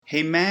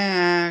Hey,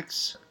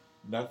 Max.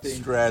 Nothing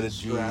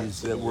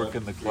strategies that work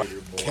in the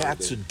classroom.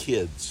 cats and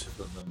kids.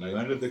 When you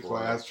enter the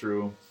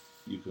classroom,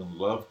 you can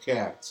love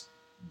cats,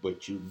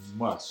 but you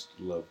must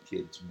love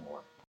kids more.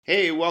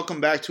 Hey, welcome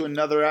back to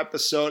another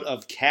episode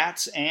of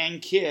Cats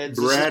and Kids.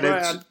 Brad,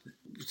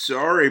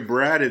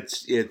 Brad.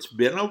 It's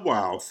been a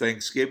while.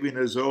 Thanksgiving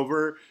is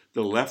over.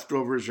 The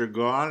leftovers are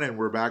gone, and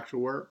we're back to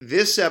work.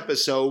 This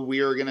episode,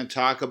 we are going to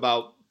talk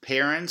about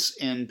parents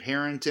and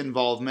parent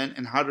involvement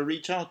and how to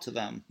reach out to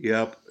them.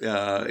 Yep,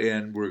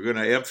 and we're going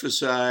to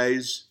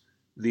emphasize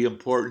the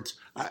importance.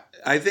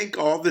 I think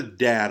all the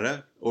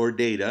data,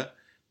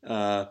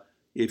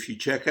 if you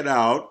check it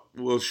out,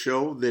 will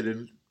show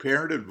that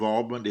parent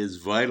involvement is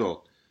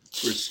vital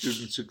for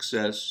student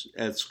success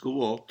at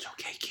school. It's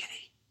okay,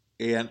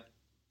 kitty.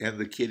 And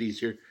the kitties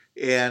here.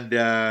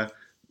 And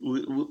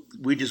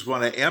we just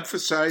want to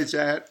emphasize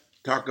that,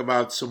 talk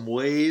about some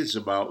ways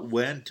about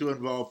when to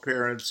involve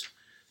parents.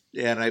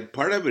 And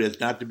part of it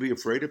is not to be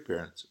afraid of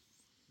parents.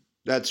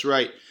 That's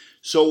right.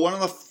 So one of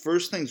the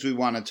first things we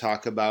want to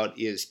talk about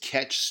is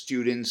catch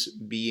students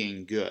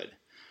being good.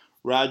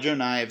 Roger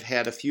and I have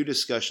had a few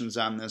discussions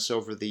on this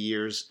over the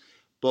years,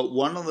 but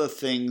one of the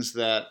things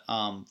that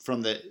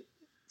from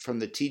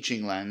the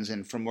teaching lens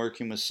and from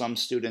working with some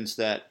students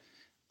that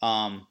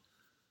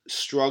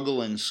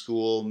struggle in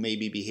school,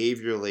 maybe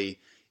behaviorally,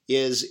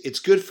 is it's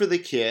good for the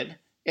kid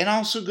and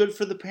also good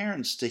for the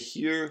parents to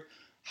hear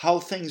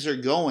how things are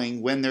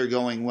going when they're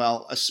going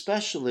well,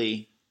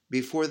 especially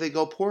before they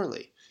go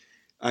poorly.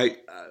 I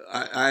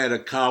had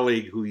a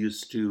colleague who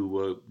used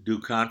to do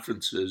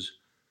conferences,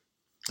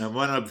 and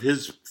one of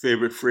his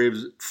favorite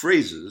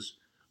phrases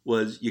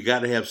was, "You got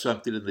to have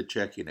something in the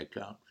checking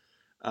account."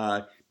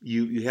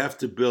 You have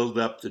to build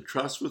up the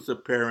trust with the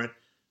parent,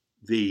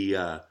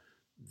 the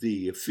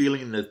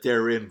feeling that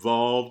they're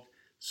involved,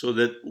 so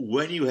that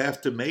when you have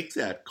to make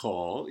that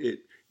call,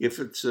 if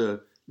it's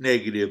a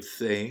negative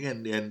thing,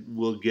 and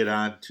we'll get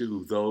on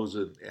to those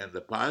and the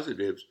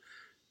positives,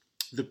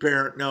 the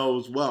parent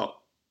knows,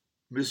 well,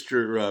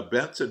 Mr.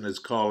 Benson is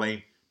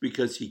calling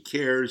because he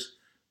cares.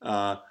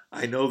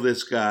 I know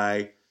this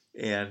guy,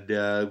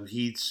 and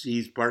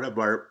he's part of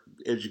our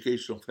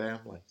educational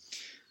family.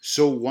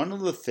 So one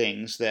of the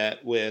things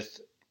that with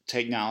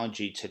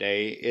technology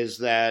today is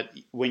that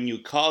when you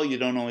call, you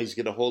don't always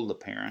get a hold of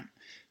the parent.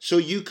 So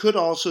you could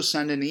also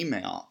send an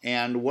email.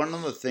 And one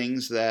of the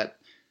things that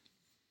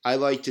I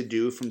like to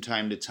do from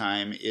time to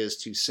time is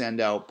to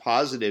send out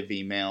positive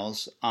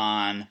emails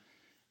on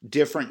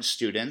different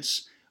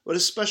students, but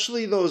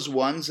especially those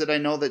ones that I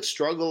know that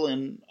struggle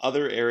in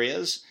other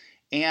areas.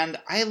 And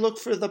I look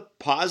for the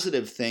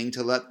positive thing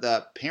to let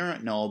the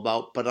parent know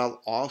about, but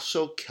I'll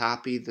also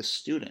copy the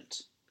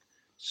student.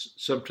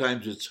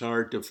 Sometimes it's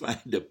hard to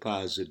find a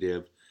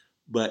positive,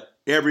 but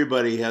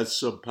everybody has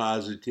some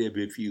positive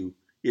if you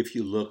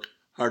look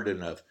hard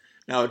enough.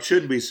 Now, it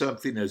shouldn't be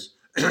something as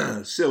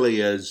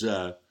silly as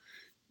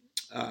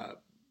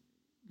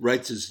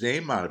writes his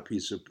name on a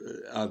piece of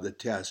on the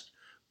test,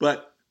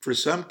 but for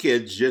some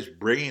kids, just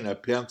bringing a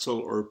pencil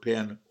or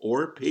pen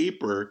or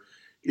paper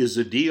is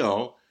a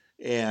deal,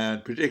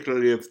 and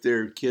particularly if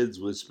they're kids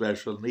with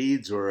special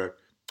needs or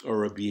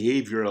a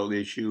behavioral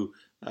issue,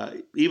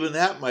 even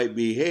that might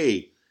be,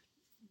 hey,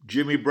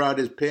 Jimmy brought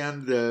his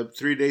pen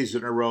 3 days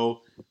in a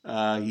row.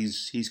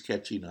 He's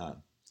catching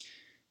on.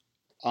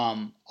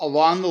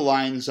 Along the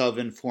lines of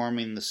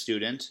informing the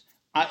student,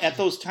 at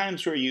those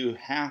times where you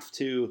have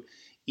to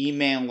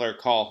email or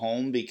call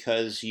home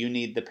because you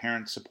need the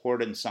parent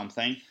support in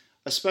something,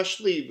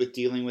 especially with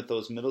dealing with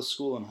those middle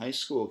school and high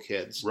school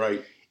kids.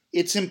 Right.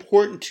 It's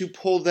important to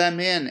pull them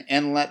in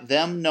and let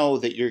them know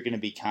that you're going to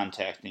be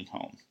contacting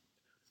home.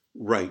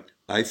 Right.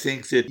 I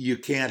think that you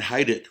can't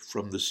hide it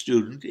from the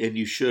student, and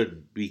you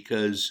shouldn't,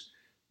 because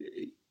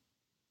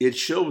it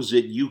shows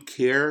that you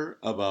care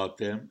about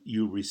them,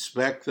 you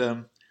respect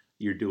them,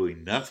 you're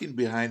doing nothing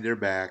behind their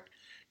back,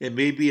 and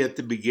maybe at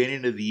the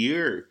beginning of the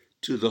year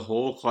to the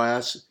whole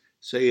class,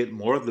 say it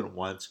more than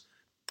once.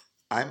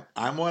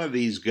 I'm one of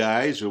these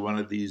guys or one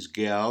of these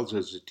gals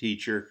as a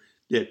teacher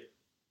that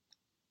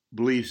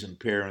believes in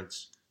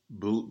parents,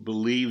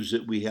 believes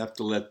that we have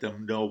to let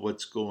them know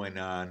what's going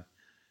on.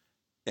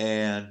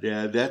 And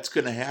that's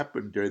going to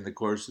happen during the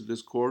course of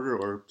this quarter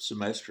or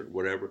semester,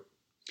 whatever.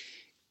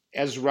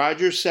 As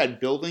Roger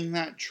said, building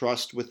that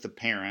trust with the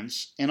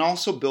parents and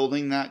also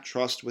building that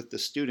trust with the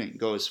student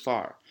goes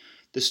far.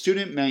 The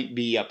student might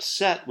be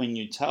upset when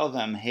you tell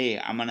them, hey,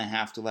 I'm going to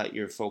have to let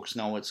your folks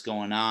know what's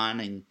going on,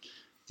 and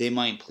they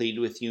might plead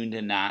with you to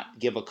not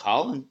give a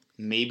call, and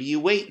maybe you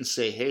wait and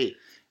say, hey,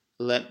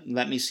 let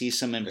me see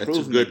some improvement.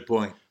 That's a good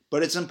point.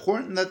 But it's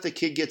important that the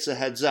kid gets a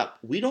heads up.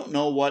 We don't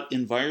know what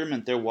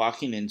environment they're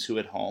walking into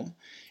at home.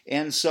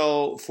 And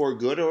so for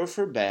good or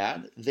for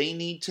bad, they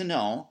need to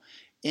know.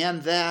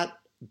 And that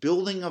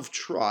building of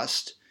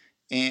trust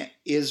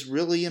is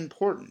really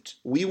important.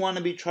 We want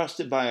to be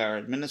trusted by our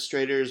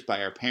administrators,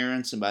 by our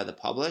parents, and by the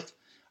public.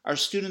 Our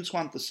students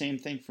want the same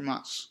thing from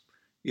us.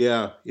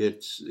 Yeah,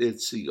 it's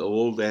the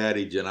old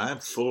adage, and I'm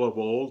full of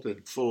old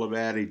and full of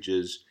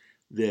adages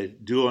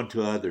that do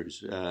unto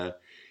others.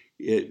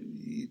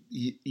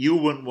 You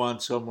wouldn't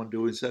want someone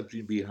doing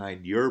something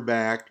behind your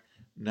back,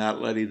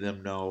 not letting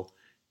them know.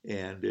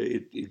 And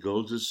it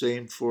goes the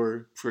same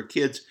for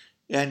kids.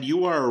 And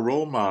you are a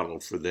role model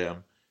for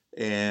them.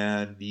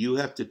 And you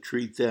have to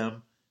treat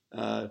them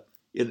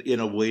in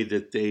a way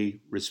that they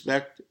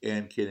respect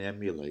and can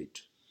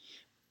emulate.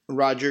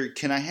 Roger,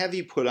 can I have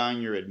you put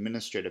on your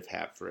administrative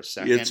hat for a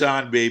second? It's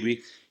on,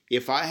 baby.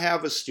 If I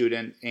have a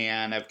student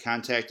and I've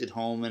contacted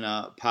home in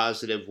a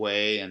positive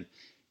way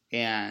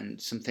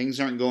and some things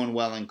aren't going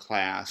well in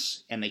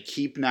class and they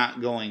keep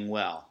not going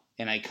well,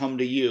 and I come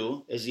to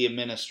you as the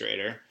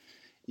administrator,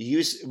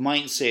 you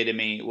might say to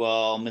me,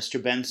 well,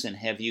 Mr. Benson,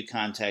 have you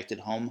contacted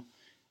home?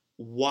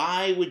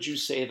 Why would you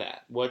say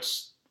that?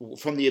 What's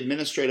from the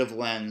administrative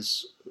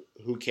lens,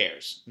 who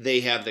cares?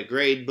 They have the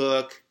grade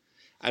book.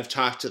 I've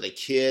talked to the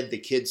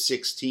kid's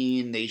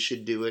 16, they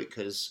should do it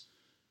because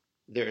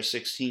they're a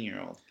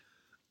 16-year-old.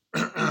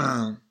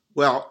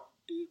 Well,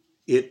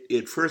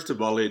 it first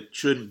of all, it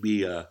shouldn't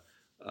be an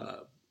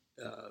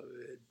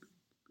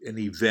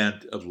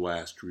event of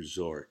last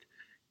resort.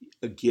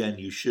 Again,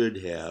 you should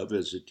have,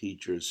 as a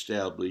teacher,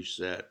 established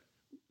that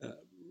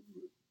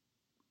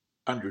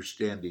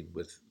understanding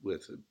with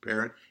a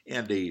parent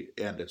and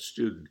a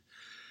student.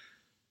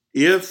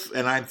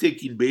 And I'm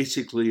thinking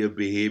basically of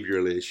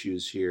behavioral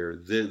issues here,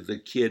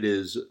 the kid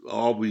is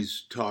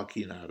always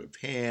talking out of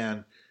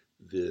hand,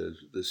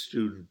 the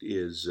student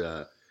is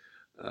a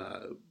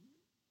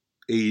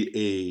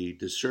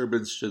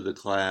disturbance to the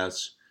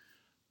class.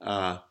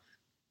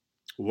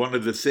 One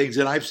of the things,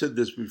 and I've said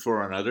this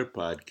before on other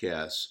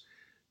podcasts,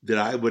 that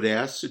I would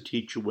ask the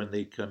teacher when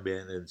they come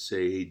in and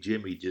say, hey,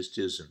 Jimmy just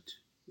isn't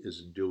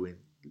doing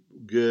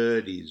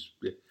good.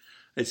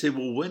 I'd say,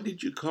 well, when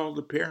did you call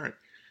the parent?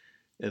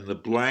 And the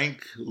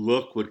blank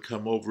look would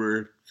come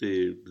over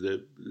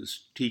the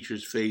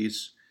teacher's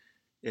face,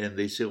 and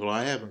they say, well,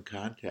 I haven't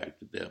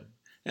contacted them.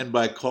 And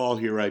by call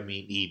here, I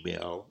mean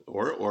email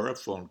or a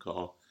phone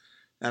call.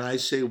 And I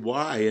say,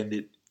 why?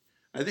 And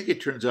I think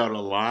it turns out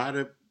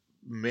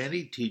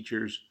many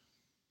teachers,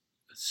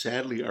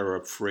 sadly, are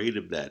afraid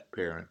of that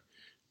parent.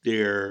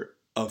 They're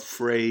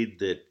afraid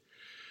that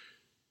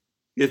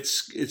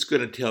it's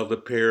going to tell the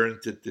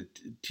parent that the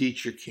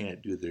teacher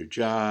can't do their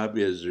job.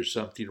 Is there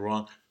something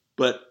wrong?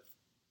 But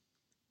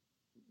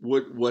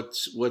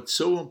what's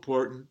so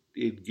important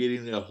in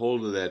getting a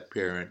hold of that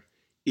parent,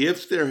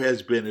 if there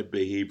has been a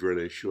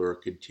behavioral issue or a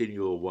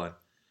continual one,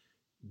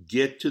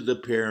 get to the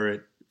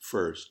parent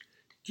first.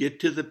 Get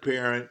to the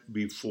parent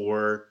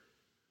before,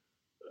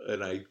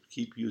 and I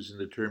keep using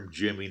the term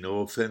Jimmy, no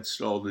offense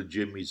to all the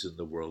Jimmys in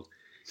the world,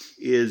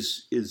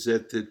 is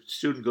that the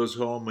student goes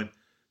home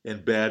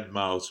and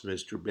badmouths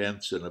Mr.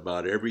 Benson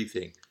about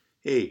everything.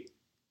 Hey,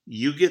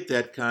 you get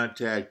that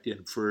contact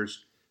in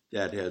first.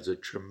 That has a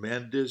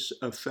tremendous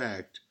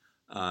effect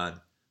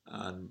on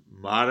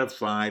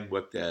modifying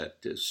what that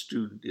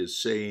student is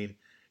saying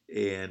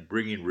and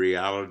bringing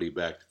reality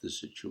back to the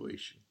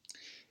situation.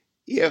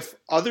 If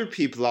other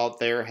people out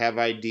there have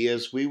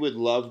ideas, we would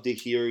love to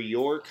hear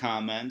your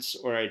comments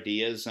or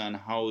ideas on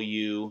how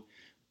you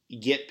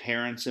get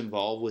parents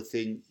involved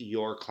within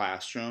your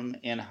classroom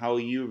and how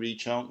you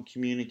reach out and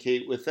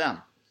communicate with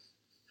them.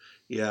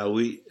 Yeah,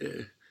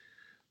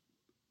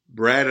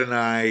 Brad and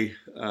I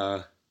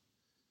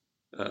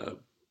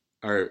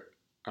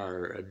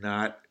are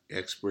not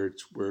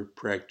experts. We're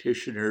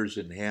practitioners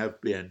and have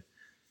been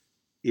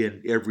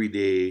in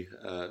everyday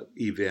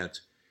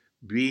events.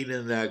 Being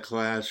in that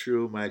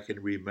classroom, I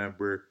can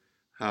remember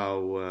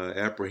how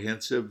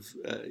apprehensive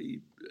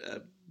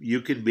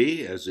you can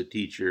be as a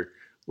teacher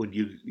when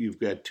you've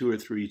got 2 or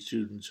 3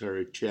 students who are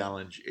a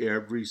challenge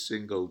every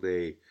single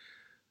day.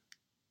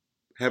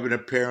 Having a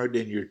parent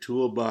in your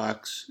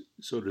toolbox,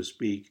 so to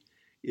speak,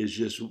 is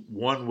just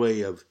one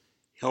way of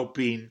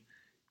helping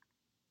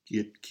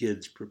get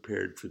kids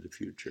prepared for the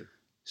future.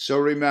 So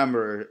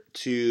remember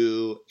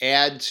to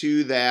add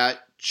to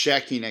that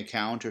checking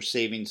account or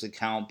savings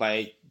account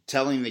by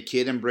telling the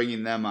kid and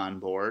bringing them on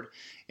board,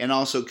 and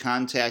also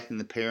contacting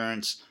the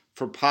parents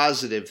for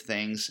positive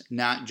things,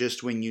 not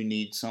just when you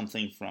need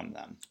something from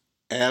them.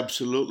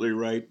 Absolutely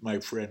right, my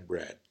friend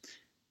Brad.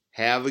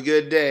 Have a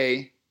good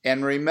day,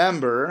 and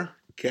remember,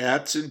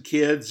 cats and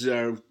kids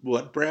are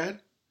what,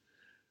 Brad?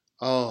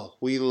 Oh,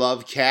 we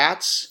love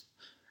cats,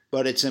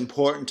 but it's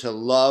important to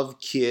love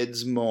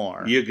kids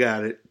more. You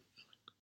got it.